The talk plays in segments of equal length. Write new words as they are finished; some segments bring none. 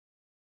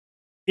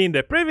In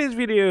the previous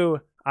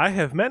video, I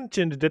have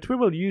mentioned that we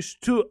will use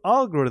two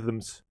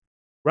algorithms,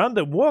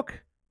 random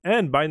walk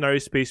and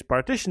binary space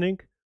partitioning,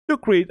 to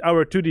create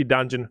our 2D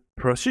dungeon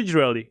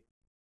procedurally.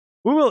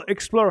 We will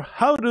explore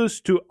how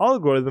those two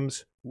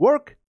algorithms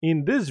work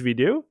in this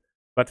video,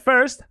 but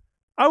first,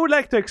 I would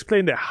like to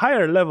explain the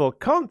higher level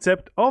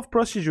concept of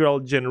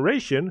procedural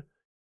generation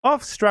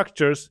of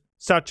structures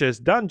such as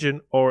dungeon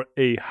or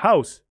a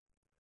house.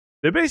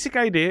 The basic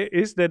idea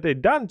is that a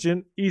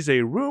dungeon is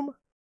a room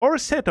or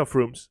set of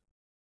rooms.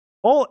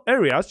 All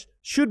areas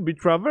should be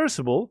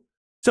traversable,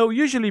 so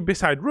usually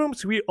beside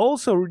rooms we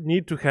also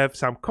need to have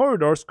some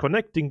corridors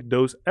connecting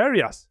those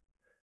areas.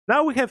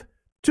 Now we have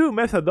two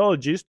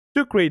methodologies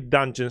to create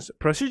dungeons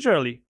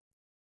procedurally.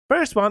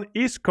 First one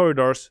is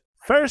corridors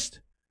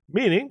first,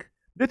 meaning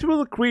that we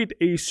will create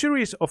a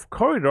series of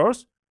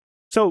corridors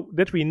so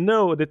that we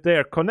know that they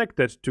are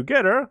connected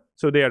together,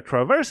 so they are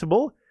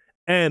traversable,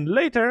 and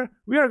later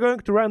we are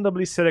going to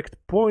randomly select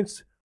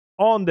points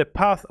on the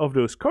path of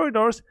those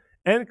corridors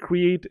and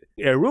create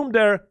a room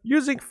there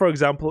using, for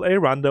example, a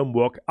random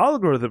walk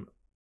algorithm.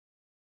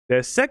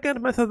 The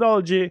second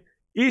methodology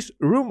is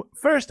room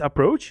first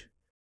approach,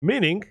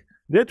 meaning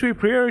that we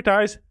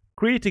prioritize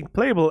creating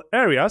playable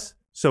areas,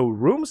 so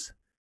rooms,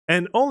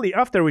 and only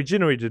after we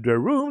generated the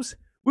rooms,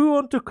 we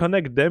want to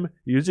connect them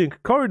using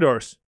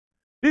corridors.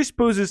 This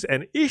poses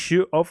an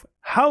issue of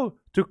how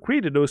to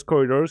create those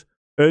corridors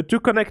to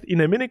connect in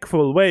a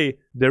meaningful way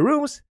the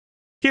rooms.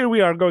 Here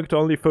we are going to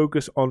only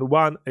focus on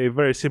a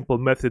very simple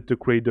method to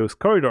create those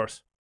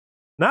corridors.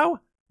 Now,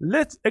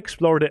 let's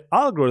explore the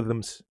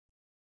algorithms.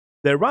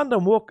 The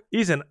random walk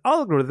is an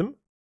algorithm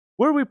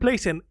where we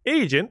place an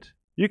agent,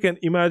 you can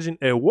imagine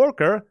a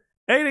worker,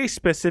 at a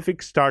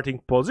specific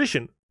starting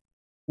position.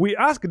 We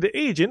ask the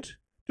agent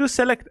to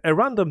select a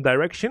random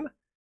direction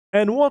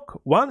and walk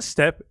one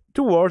step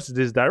towards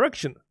this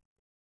direction.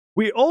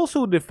 We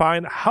also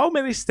define how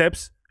many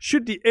steps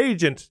should the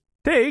agent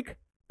take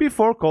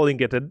before calling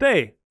it a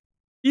day.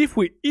 If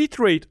we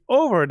iterate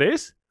over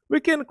this, we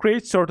can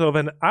create sort of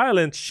an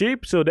island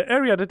shape, so the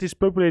area that is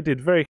populated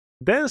very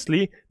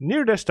densely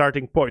near the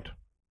starting point.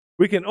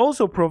 We can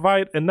also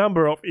provide a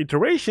number of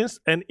iterations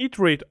and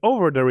iterate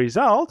over the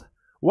result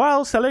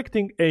while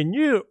selecting a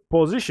new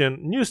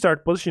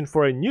start position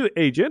for a new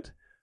agent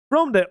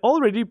from the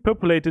already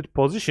populated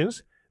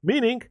positions,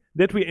 meaning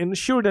that we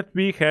ensure that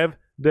we have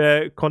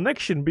the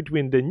connection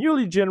between the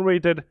newly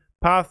generated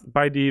path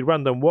by the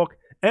random walk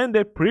and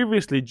the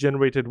previously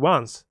generated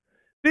ones.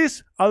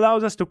 This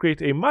allows us to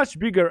create a much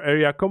bigger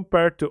area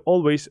compared to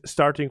always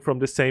starting from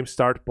the same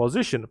start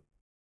position.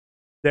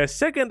 The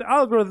second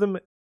algorithm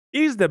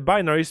is the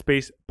binary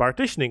space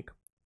partitioning,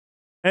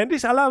 and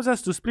this allows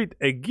us to split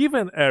a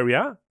given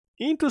area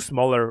into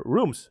smaller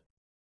rooms.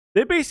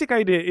 The basic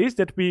idea is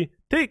that we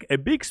take a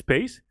big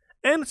space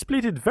and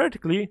split it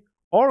vertically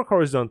or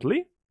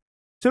horizontally.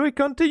 So we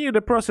continue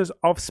the process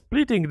of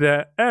splitting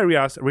the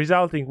areas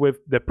resulting with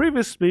the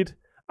previous split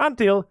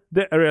until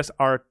the areas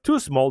are too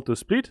small to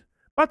split,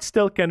 but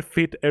still can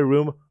fit a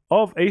room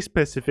of a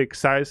specific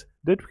size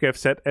that we have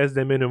set as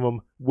the minimum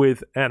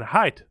width and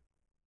height.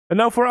 And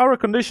now for our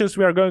conditions,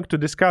 we are going to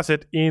discuss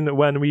it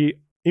when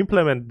we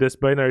implement this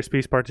binary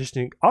space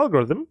partitioning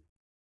algorithm.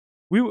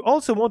 We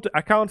also want to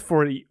account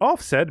for the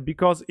offset,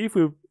 because if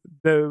we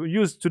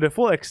use to the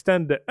full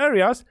extent the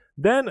areas,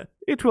 then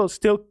it will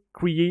still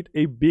create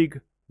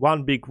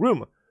one big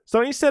room.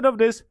 So instead of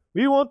this,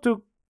 we want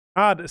to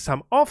add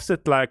some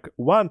offset, like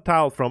one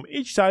tile from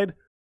each side,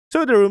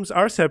 so the rooms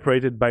are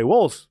separated by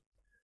walls.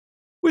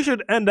 We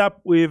should end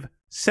up with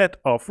set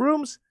of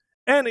rooms,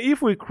 and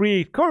if we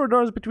create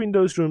corridors between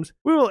those rooms,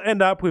 we will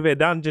end up with a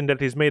dungeon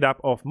that is made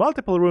up of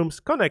multiple rooms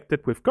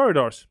connected with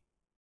corridors.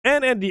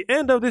 And at the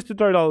end of this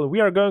tutorial, we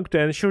are going to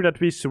ensure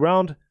that we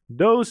surround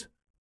those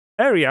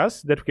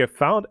areas that we have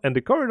found and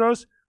the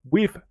corridors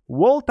with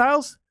wall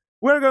tiles.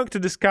 We are going to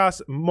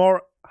discuss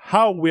more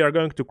how we are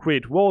going to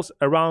create walls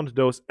around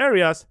those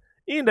areas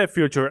in the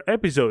future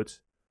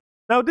episodes.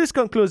 Now this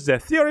concludes the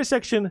theory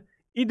section.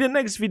 In the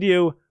next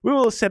video, we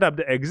will set up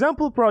the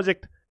example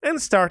project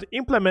and start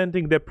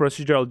implementing the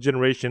procedural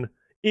generation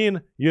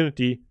in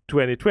Unity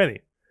 2020.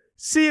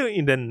 See you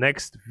in the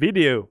next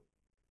video.